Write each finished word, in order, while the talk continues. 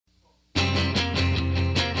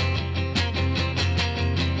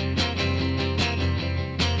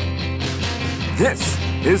This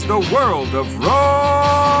is the World of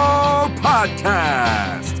Row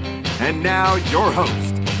podcast. And now your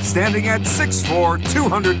host, standing at 6'4",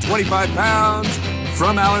 225 pounds,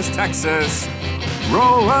 from Alice, Texas,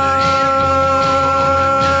 Roel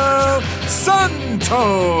Santos.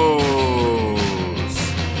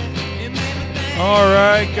 All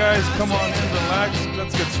right, guys, come on in, relax.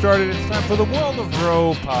 Let's get started. It's time for the World of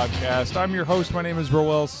Row podcast. I'm your host. My name is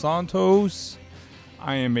Roel Santos.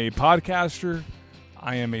 I am a podcaster.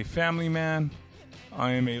 I am a family man.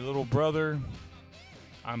 I am a little brother.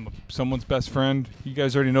 I'm someone's best friend. You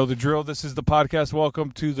guys already know the drill. This is the podcast.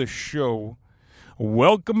 Welcome to the show.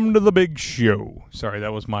 Welcome to the big show. Sorry,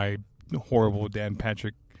 that was my horrible Dan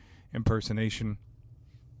Patrick impersonation.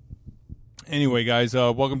 Anyway, guys,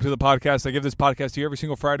 welcome to the podcast. I give this podcast to you every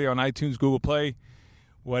single Friday on iTunes, Google Play,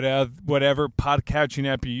 whatever podcatching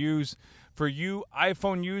app you use. For you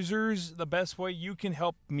iPhone users, the best way you can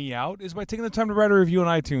help me out is by taking the time to write a review on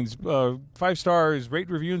iTunes. 5 stars, rate,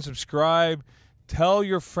 review, and subscribe. Tell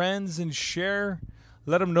your friends and share.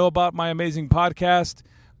 Let them know about my amazing podcast.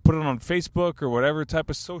 Put it on Facebook or whatever type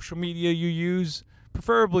of social media you use.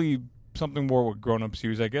 Preferably something more what grown-ups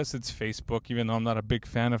use. I guess it's Facebook, even though I'm not a big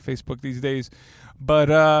fan of Facebook these days.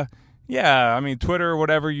 But, yeah, I mean, Twitter or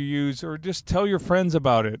whatever you use, or just tell your friends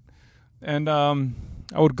about it. And I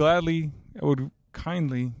would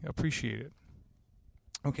kindly appreciate it.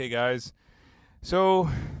 Okay, guys. So,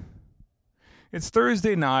 it's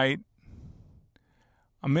Thursday night.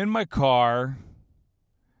 I'm in my car,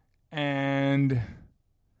 and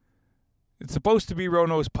it's supposed to be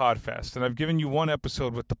Rono's Podfest, and I've given you one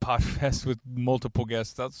episode with the Podfest with multiple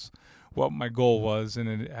guests. That's what my goal was, and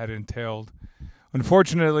it had entailed.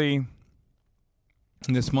 Unfortunately,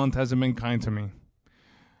 this month hasn't been kind to me.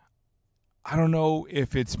 I don't know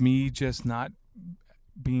if it's me just not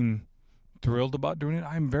being thrilled about doing it.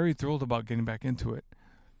 I'm very thrilled about getting back into it.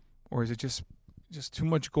 Or is it just too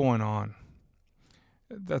much going on?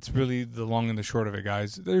 That's really the long and the short of it,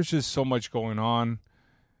 guys. There's just so much going on.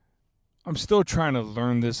 I'm still trying to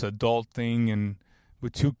learn this adult thing, and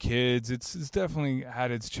with 2 kids, it's definitely had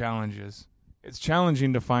its challenges. It's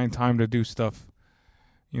challenging to find time to do stuff.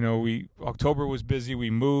 You know, October was busy, we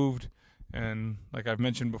moved, and like I've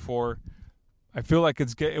mentioned before, I feel like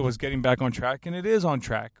it was getting back on track, and it is on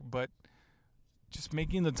track, but just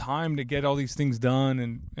making the time to get all these things done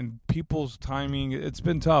and people's timing, it's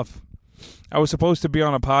been tough. I was supposed to be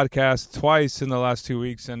on a podcast twice in the last 2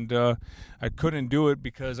 weeks, and I couldn't do it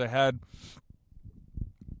because I had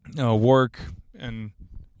work, and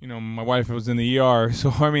my wife was in the ER.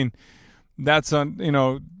 So I mean, that's not.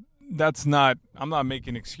 I'm not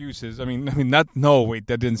making excuses. That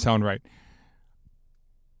didn't sound right.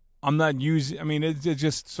 I'm not using. I mean, it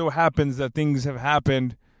just so happens that things have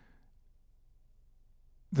happened.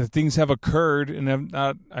 That things have occurred, and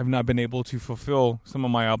I've not been able to fulfill some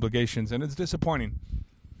of my obligations, and it's disappointing.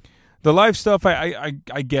 The life stuff I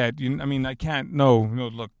get. I can't. No,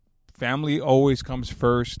 look, family always comes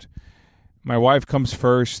first. My wife comes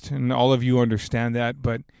first, and all of you understand that.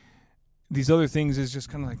 But these other things is just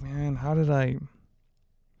kind of like, man,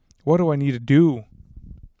 what do I need to do?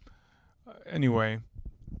 Anyway,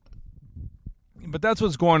 but that's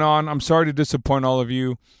what's going on. I'm sorry to disappoint all of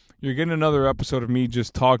you. You're getting another episode of me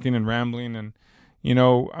just talking and rambling, and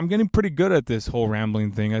I'm getting pretty good at this whole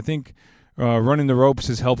rambling thing. I think running the ropes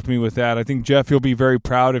has helped me with that. I think, Jeff, you'll be very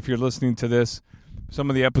proud if you're listening to this. Some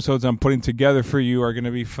of the episodes I'm putting together for you are going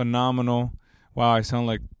to be phenomenal. Wow, I sound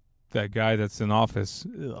like that guy that's in Office.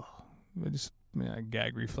 Ugh. I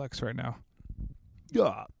gag reflex right now.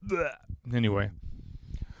 Anyway.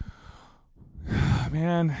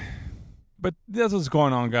 Man. But that's what's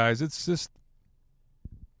going on, guys. It's just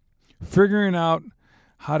figuring out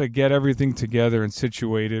how to get everything together and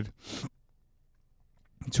situated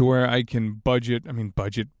to where I can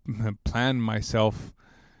plan myself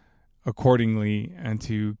accordingly, and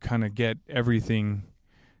to kind of get everything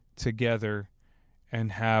together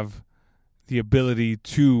and have the ability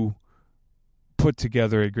to put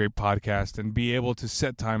together a great podcast and be able to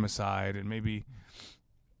set time aside and maybe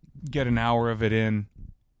get an hour of it in.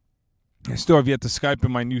 I still have yet to Skype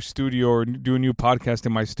in my new studio or do a new podcast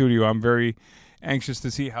in my studio. I'm very anxious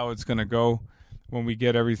to see how it's going to go when we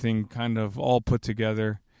get everything kind of all put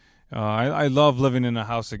together. I love living in a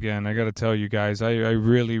house again. I got to tell you guys, I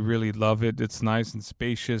really, really love it. It's nice and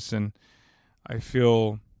spacious, and I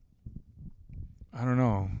feel, I don't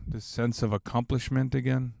know, this sense of accomplishment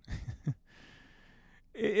again.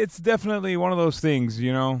 It's definitely one of those things,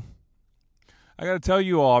 I got to tell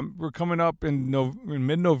you all, we're coming up in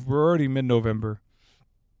mid-November. We're already mid-November.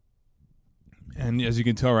 And as you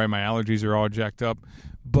can tell, right, my allergies are all jacked up.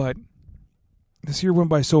 But this year went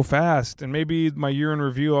by so fast, and maybe my year in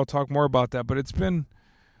review, I'll talk more about that, but it's been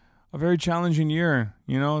a very challenging year.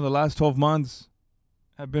 You know, the last 12 months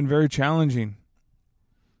have been very challenging.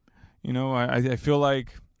 You know, I feel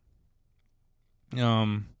like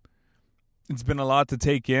it's been a lot to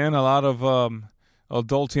take in. A lot of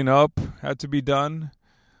adulting up had to be done.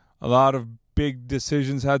 A lot of big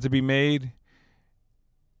decisions had to be made,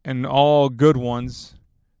 and all good ones,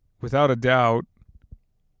 without a doubt.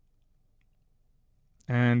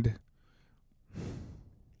 And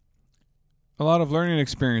a lot of learning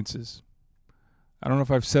experiences. I don't know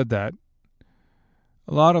if I've said that.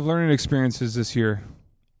 A lot of learning experiences this year.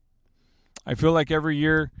 I feel like every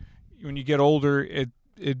year when you get older, it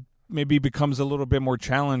maybe becomes a little bit more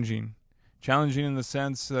challenging. Challenging in the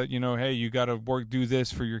sense that, you know, hey, you got to do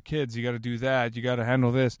this for your kids. You got to do that. You got to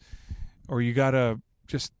handle this. Or you got to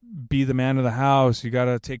just be the man of the house. You got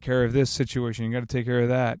to take care of this situation. You got to take care of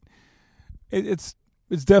that. It's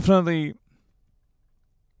definitely,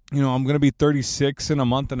 you know, I'm going to be 36 in a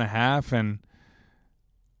month and a half, and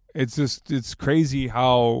it's crazy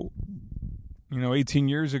how, you know, 18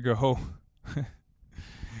 years ago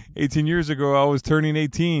I was turning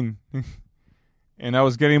 18 and I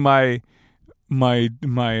was getting my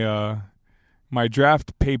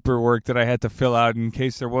draft paperwork that I had to fill out in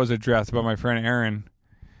case there was a draft by my friend Aaron.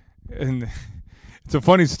 And it's a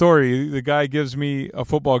funny story. The guy gives me a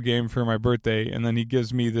football game for my birthday, and then he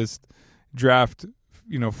gives me this draft,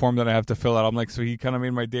 you know, form that I have to fill out. I'm like, so he kind of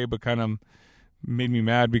made my day, but kind of made me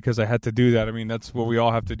mad because I had to do that. I mean, that's what we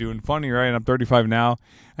all have to do. And funny, right? And I'm 35 now,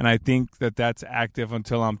 and I think that that's active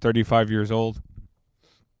until I'm 35 years old,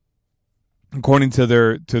 according to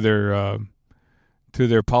their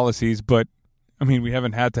policies. But I mean, we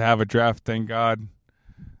haven't had to have a draft, thank God.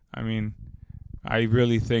 I mean, I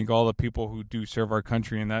really thank all the people who do serve our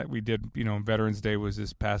country, and that we did, you know, Veterans Day was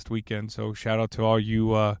this past weekend. So shout out to all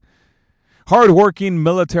you hardworking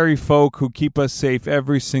military folk who keep us safe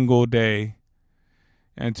every single day.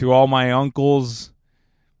 And to all my uncles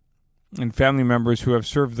and family members who have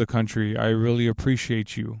served the country, I really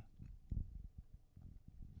appreciate you.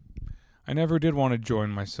 I never did want to join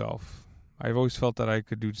myself. I've always felt that I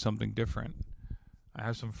could do something different. I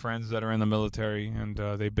have some friends that are in the military, and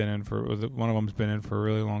they've been in one of them's been in for a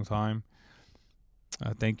really long time.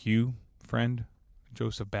 Thank you, friend,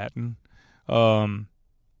 Joseph Batten. But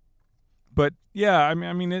yeah, I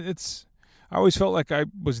mean, it's. I always felt like I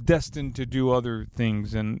was destined to do other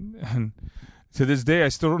things, and to this day, I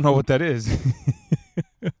still don't know what that is.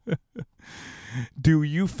 Do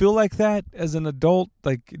you feel like that as an adult?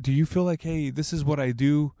 Like, do you feel like, hey, this is what I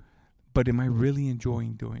do, but am I really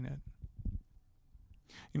enjoying doing it?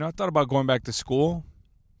 You know, I thought about going back to school.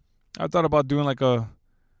 I thought about doing like a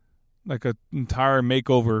entire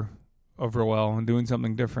makeover of Roel and doing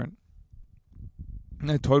something different.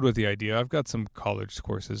 And I toyed with the idea. I've got some college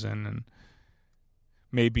courses in, and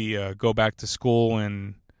maybe go back to school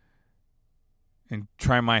and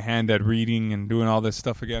try my hand at reading and doing all this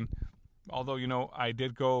stuff again. Although, you know, I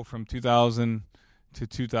did go from 2000 to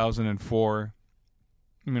 2004.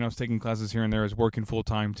 I mean, I was taking classes here and there. I was working full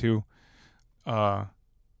time too. I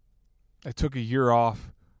took a year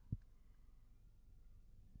off.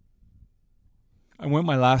 I went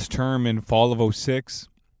my last term in fall of 2006,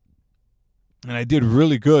 and I did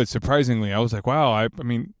really good, surprisingly. I was like, wow, I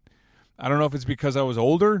mean, I don't know if it's because I was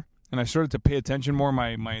older and I started to pay attention more,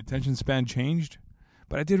 my attention span changed,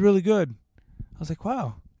 but I did really good. I was like,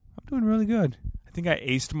 wow, I'm doing really good. I think I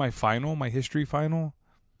aced my final, my history final.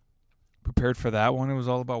 Prepared for that one. It was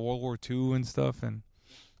all about World War II and stuff, and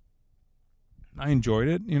I enjoyed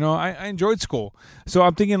it. You know, I enjoyed school. So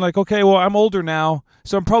I'm thinking like, okay, well, I'm older now,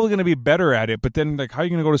 so I'm probably going to be better at it. But then, like, how are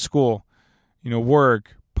you going to go to school? You know,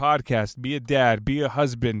 work, podcast, be a dad, be a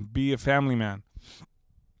husband, be a family man.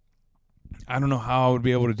 I don't know how I would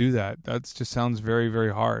be able to do that. That just sounds very,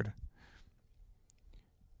 very hard.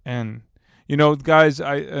 And, you know, guys, you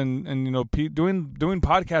know, doing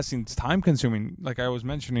podcasting is time consuming, like I was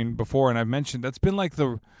mentioning before, and I've mentioned that's been like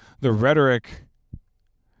the rhetoric,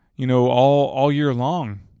 you know, all year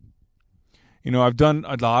long. You know, I've done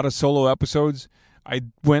a lot of solo episodes. I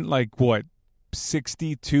went like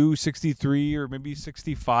 62, 63, or maybe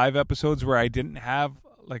 65 episodes where I didn't have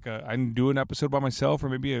I didn't do an episode by myself, or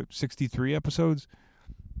maybe 63 episodes.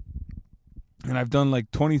 And I've done like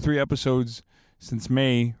 23 episodes since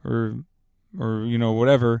May or you know,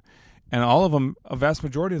 whatever. And all of them, a vast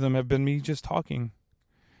majority of them have been me just talking.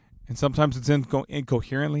 And sometimes it's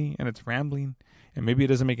incoherently and it's rambling. And maybe it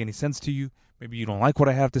doesn't make any sense to you. Maybe you don't like what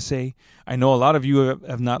I have to say. I know a lot of you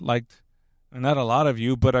have not liked, not a lot of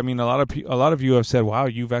you, but I mean, a lot of you have said, wow,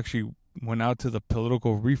 you've actually went out to the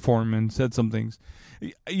political reform and said some things.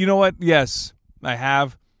 You know what? Yes, I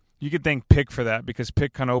have. You could thank Pick for that, because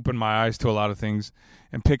Pick kind of opened my eyes to a lot of things.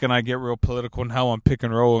 And Pick and I get real political now on Pick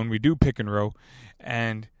and Row, and we do Pick and Row.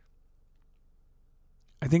 And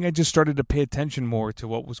I think I just started to pay attention more to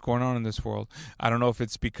what was going on in this world. I don't know if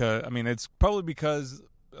it's because, it's probably because,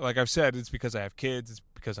 like I've said, it's because I have kids. It's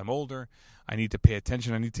because I'm older. I need to pay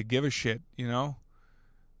attention. I need to give a shit, I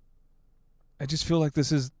just feel like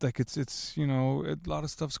this is, like, it's a lot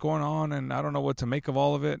of stuff's going on, and I don't know what to make of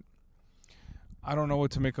all of it. I don't know what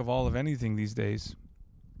to make of all of anything these days.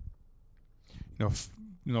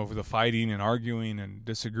 The fighting and arguing and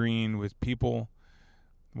disagreeing with people,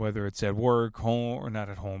 whether it's at work, home, or not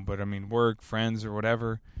at home, but work, friends, or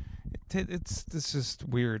whatever. It's just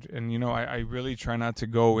weird. And, I really try not to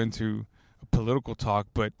go into a political talk,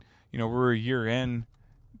 but, we're a year in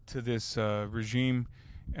to this regime,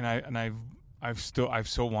 and I've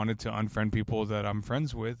so wanted to unfriend people that I'm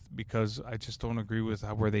friends with, because I just don't agree with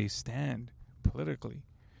where they stand politically.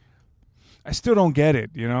 I still don't get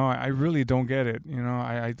it, I really don't get it.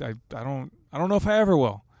 I don't know if I ever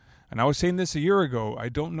will. And I was saying this a year ago. I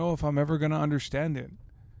don't know if I'm ever going to understand it.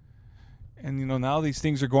 And now these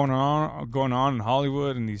things are going on in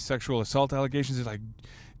Hollywood, and these sexual assault allegations. It's like,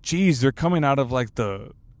 geez, they're coming out of like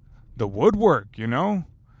the woodwork,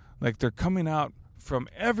 like they're coming out from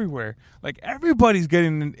everywhere. Like everybody's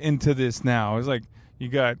getting into this now. It's like you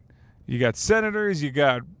got senators, you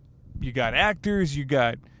got actors, you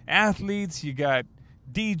got athletes, you got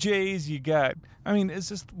DJs, it's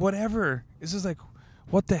just whatever. It's just like,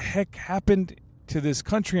 what the heck happened to this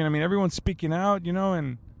country? And everyone's speaking out,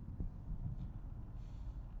 and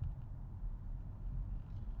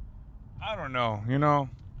I don't know,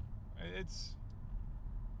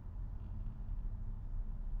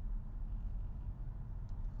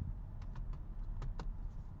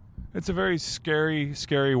 it's a very scary,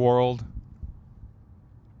 scary world.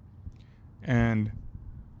 And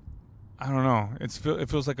I don't know. It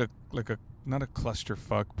feels like a not a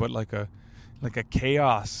clusterfuck, but like a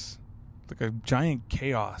chaos, like a giant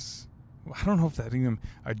chaos. I don't know if that even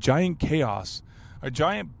a giant chaos, a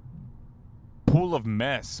giant pool of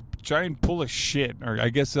mess, giant pool of shit. Or I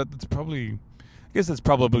guess that's probably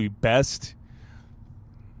best.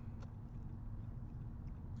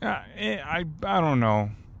 I don't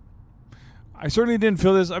know. I certainly didn't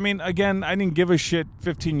feel this. Again, I didn't give a shit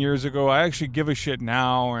 15 years ago. I actually give a shit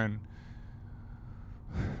now, and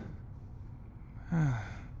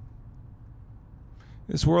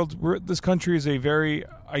this country is a very,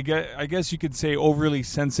 I guess you could say, overly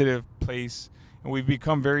sensitive place, and we've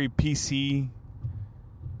become very PC.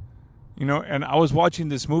 And I was watching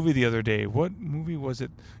this movie the other day. What movie was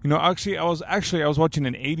it? I was watching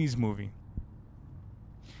an 80s movie,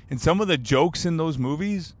 and some of the jokes in those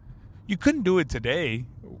movies, you couldn't do it today.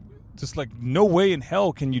 Just like, no way in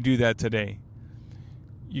hell can you do that today.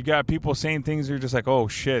 You got people saying things that are just like, oh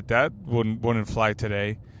shit, that wouldn't fly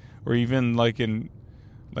today. Or even even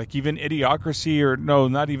Idiocracy, or no,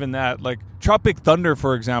 not even that. Like Tropic Thunder,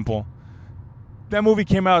 for example. That movie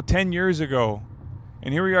came out 10 years ago.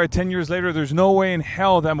 And here we are 10 years later. There's no way in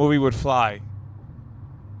hell that movie would fly.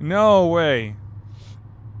 No way.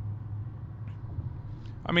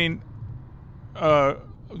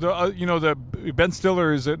 The Ben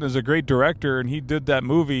Stiller is a great director, and he did that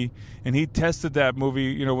movie, and he tested that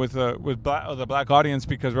movie, with the black audience,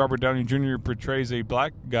 because Robert Downey Jr. portrays a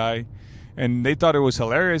black guy, and they thought it was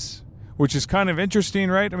hilarious, which is kind of interesting,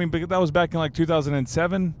 right? But that was back in like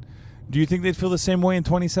 2007. Do you think they'd feel the same way in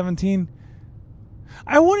 2017?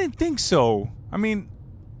 I wouldn't think so. I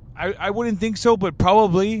wouldn't think so, but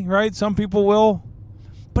probably, right? Some people will.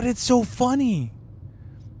 But it's so funny.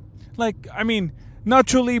 Like,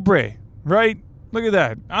 Nacho Libre, right? Look at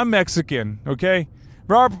that. I'm Mexican, okay?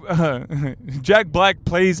 Jack Black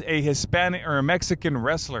plays a Hispanic or a Mexican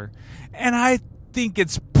wrestler. And I think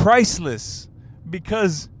it's priceless,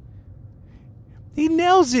 because he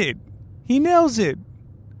nails it. He nails it.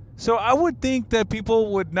 So I would think that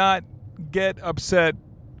people would not get upset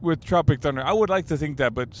with Tropic Thunder. I would like to think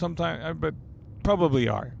that, but probably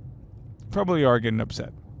are. Probably are getting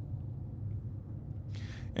upset.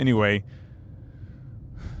 Anyway,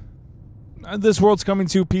 this world's coming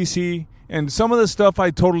to PC, and some of the stuff I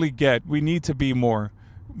totally get. We need to be more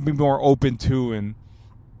open to, and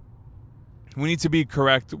we need to be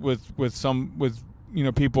correct with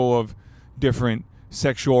people of different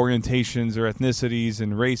sexual orientations or ethnicities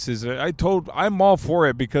and races. I'm all for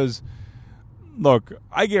it, because look,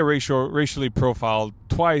 I get racially profiled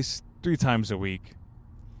 2-3 times a week.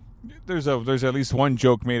 There's at least one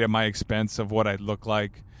joke made at my expense of what I'd look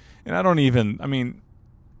like, and I don't even.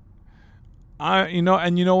 You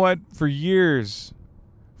know what? For years,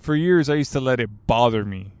 I used to let it bother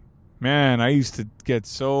me. Man, I used to get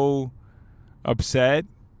so upset.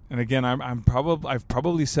 And again, I've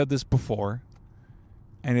probably said this before,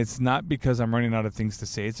 and it's not because I'm running out of things to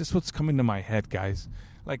say. It's just what's coming to my head, guys.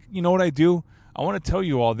 Like, you know what I do? I want to tell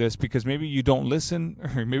you all this because maybe you don't listen,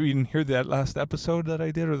 or maybe you didn't hear that last episode that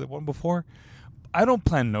I did or the one before. I don't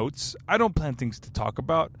plan notes. I don't plan things to talk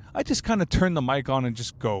about. I just kind of turn the mic on and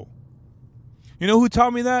just go. You know who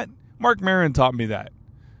taught me that? Mark Maron taught me that.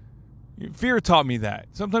 Fear taught me that.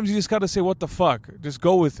 Sometimes you just got to say, what the fuck? Just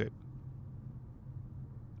go with it.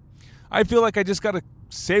 I feel like I just got to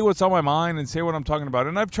say what's on my mind and say what I'm talking about.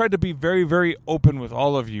 And I've tried to be very, very open with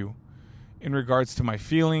all of you in regards to my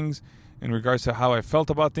feelings, in regards to how I felt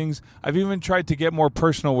about things. I've even tried to get more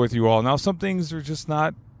personal with you all. Now, some things are just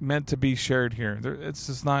not meant to be shared here. It's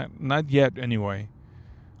just not yet anyway.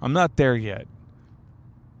 I'm not there yet.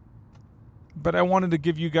 But I wanted to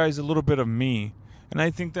give you guys a little bit of me. And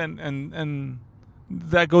I think that, and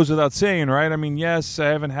that goes without saying, right? I mean, yes, I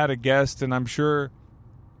haven't had a guest, and I'm sure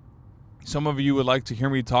some of you would like to hear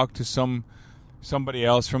me talk to somebody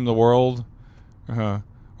else from the world,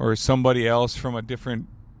 or somebody else from a different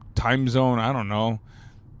time zone. I don't know.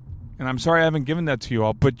 And I'm sorry I haven't given that to you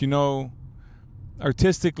all. But,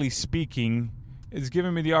 artistically speaking, it's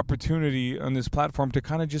given me the opportunity on this platform to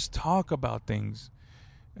kind of just talk about things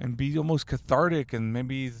and be almost cathartic and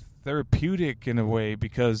maybe therapeutic in a way,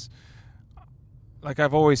 because like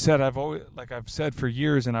I've said for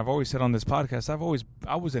years, and I've always said on this podcast,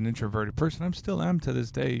 I was an introverted person. I still am to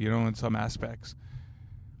this day, in some aspects.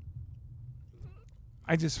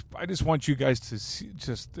 I just want you guys to see,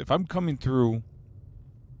 if I'm coming through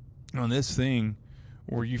on this thing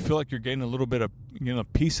where you feel like you're getting a little bit of, a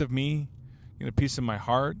piece of me, a piece of my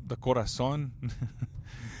heart, the corazón,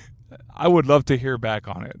 I would love to hear back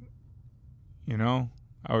on it.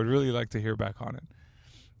 I would really like to hear back on it.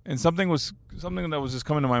 And something that was just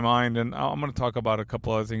coming to my mind, and I'm going to talk about a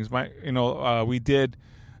couple other things. We did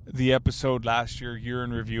the episode last year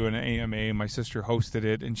in review in AMA. My sister hosted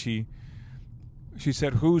it, and she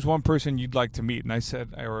said, "Who's one person you'd like to meet?" And I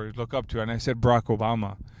said, or look up to, and I said Barack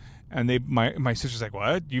Obama. And my sister's like,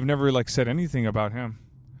 "What? You've never said anything about him?"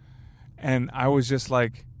 And I was just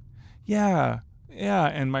like, "Yeah."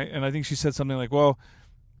 And I think she said something like, "Well,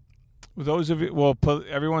 those of you,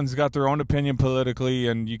 everyone's got their own opinion politically,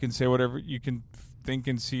 and you can say whatever you can think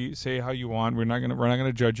and say how you want. We're not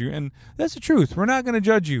gonna judge you." And that's the truth. We're not gonna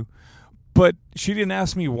judge you. But she didn't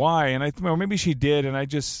ask me why, and maybe she did, and I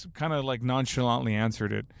just kind of nonchalantly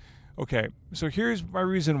answered it. Okay, so here's my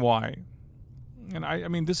reason why. And I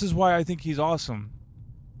mean, this is why I think he's awesome.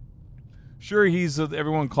 Sure,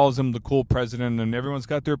 everyone calls him the cool president, and everyone's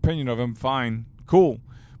got their opinion of him. Fine, cool.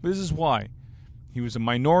 But this is why. He was a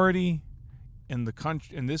minority in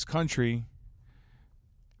this country,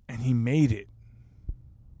 and he made it.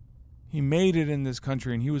 He made it in this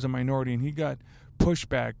country, and he was a minority, and he got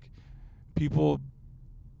pushback. People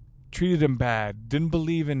treated him bad, didn't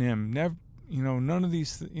believe in him. Never, none of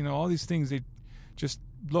these, all these things. They just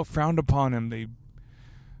frowned upon him.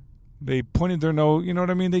 They pointed their nose. You know what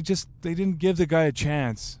I mean? They didn't give the guy a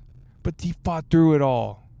chance, but he fought through it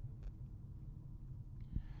all.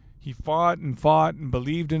 He fought and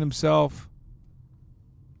believed in himself,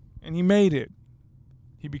 and he made it.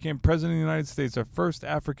 He became president of the United States, our first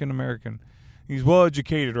African American. He's well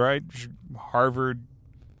educated, right? Harvard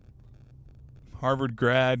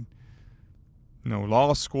grad,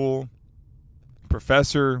 law school,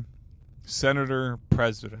 professor, senator,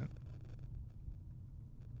 president.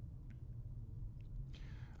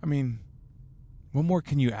 I mean, what more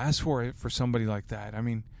can you ask for somebody like that? I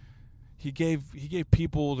mean, he gave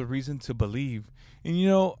people the reason to believe. And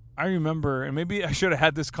I remember, and maybe I should have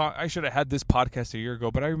had this podcast a year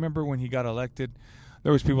ago, but I remember when he got elected,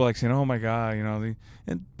 there was people saying, "Oh my God,"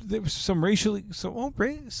 and there was some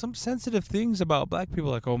some sensitive things about black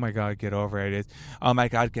people, "Oh my God, get over it. Oh my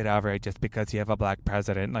God, get over it. Just because you have a black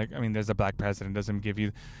president, there's a black president doesn't give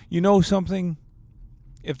you, something.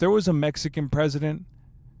 If there was a Mexican president,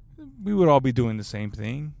 we would all be doing the same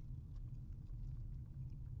thing.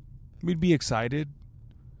 We'd be excited.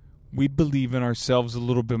 We'd believe in ourselves a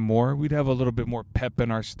little bit more. We'd have a little bit more pep in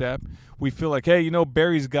our step. We feel like, hey,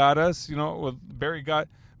 Barry's got us. Barry's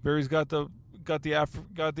got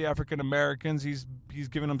the African Americans. He's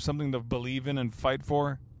given them something to believe in and fight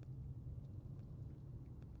for.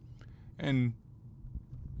 And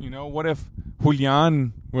what if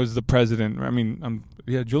Julian was the president? I mean,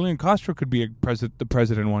 Julian Castro could be the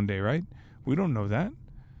president one day, right? We don't know that.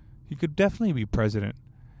 He could definitely be president.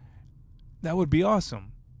 That would be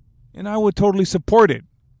awesome. And I would totally support it.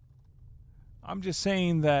 I'm just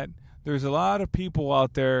saying that there's a lot of people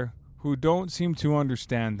out there who don't seem to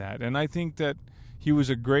understand that. And I think that he was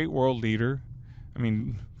a great world leader. I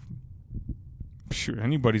mean, sure,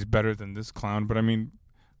 anybody's better than this clown. But, I mean,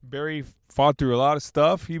 Barry fought through a lot of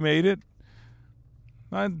stuff. He made it.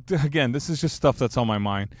 Again, this is just stuff that's on my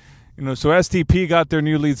mind. So STP got their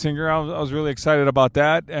new lead singer. I was really excited about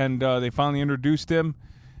that. And they finally introduced him.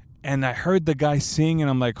 And I heard the guy sing, and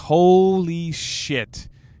I'm like, holy shit.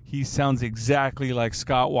 He sounds exactly like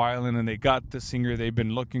Scott Weiland, and they got the singer they've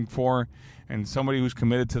been looking for and somebody who's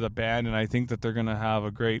committed to the band, and I think that they're going to have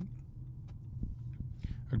a great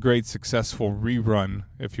successful rerun,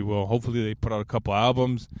 if you will. Hopefully they put out a couple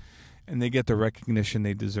albums and they get the recognition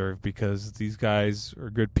they deserve, because these guys are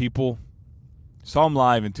good people. Saw them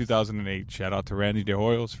live in 2008. Shout out to Randy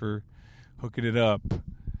DeHoyles for hooking it up.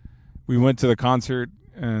 We went to the concert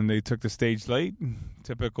and they took the stage late.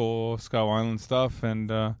 Typical Scott Weiland stuff. And,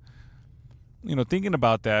 thinking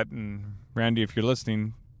about that, and Randy, if you're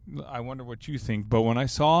listening, I wonder what you think. But when we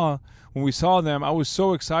saw them, I was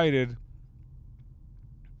so excited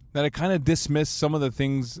that I kind of dismissed some of the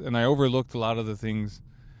things, and I overlooked a lot of the things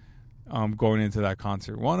going into that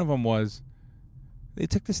concert. One of them was they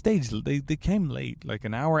took the stage. They came late, like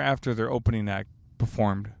an hour after their opening act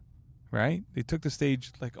performed, right? They took the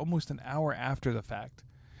stage like almost an hour after the fact.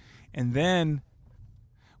 And then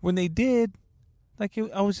when they did,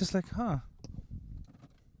 I was just like,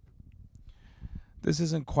 this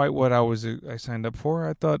isn't quite what I signed up for.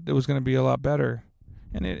 I thought it was going to be a lot better.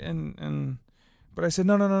 But I said,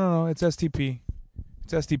 no, it's STP.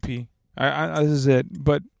 It's STP. This is it.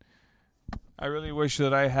 But I really wish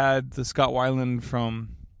that I had the Scott Weiland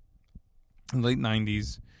from the late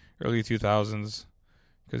 90s, early 2000s,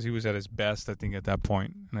 because he was at his best, I think, at that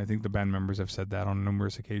point. And I think the band members have said that on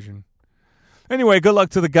numerous occasions. Anyway, good luck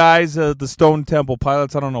to the guys, the Stone Temple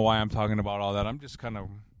Pilots. I don't know why I'm talking about all that. I'm just kind of,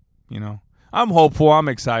 I'm hopeful. I'm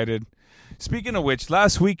excited. Speaking of which,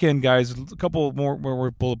 last weekend, guys, a couple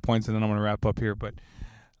more bullet points, and then I'm going to wrap up here. But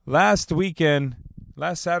last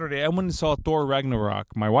Saturday, I went and saw Thor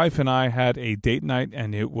Ragnarok. My wife and I had a date night,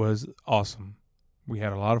 and it was awesome. We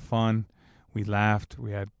had a lot of fun. We laughed.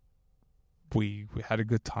 We had a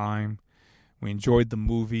good time. We enjoyed the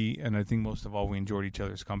movie, and I think most of all, we enjoyed each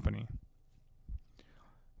other's company.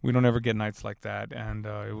 We don't ever get nights like that, and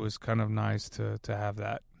it was kind of nice to have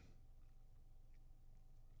that.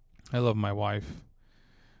 I love my wife.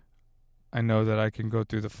 I know that I can go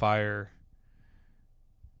through the fire,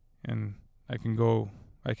 and I don't know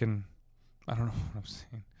what I'm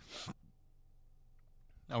saying.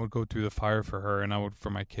 I would go through the fire for her, and I would for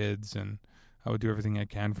my kids, and I would do everything I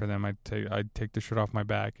can for them. I'd take the shirt off my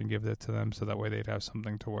back and give that to them, so that way they'd have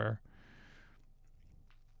something to wear.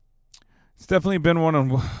 It's definitely been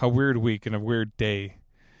a weird week and a weird day.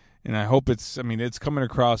 And I hope it's coming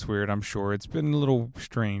across weird, I'm sure. It's been a little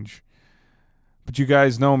strange. But you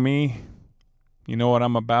guys know me. You know what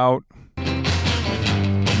I'm about.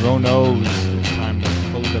 Ro knows it's time to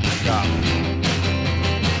close up shop.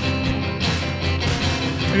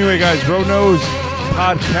 Anyway, guys, Ro Knows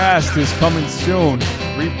podcast is coming soon.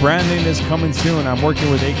 Rebranding is coming soon. I'm working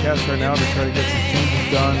with Acast right now to try to get some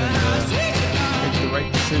changes done and make the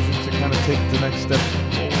right decisions to kind of take the next step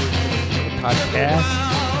forward for the podcast.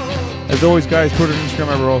 As always, guys, Twitter and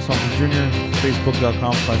Instagram, Earl Saunders Jr.,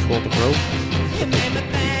 Facebook.com/WalterPro.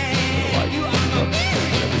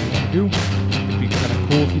 Whatever you want to do. It'd be kind of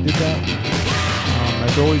cool if you did that.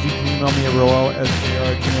 As always, you can email me at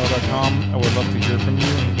roel@sjr@gmail.com. I would love to hear from you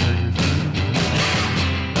and hear your things.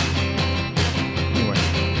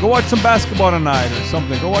 Anyway, go watch some basketball tonight or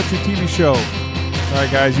something. Go watch your TV show. All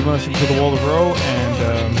right, guys, you've been listening to The World of Ro,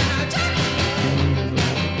 and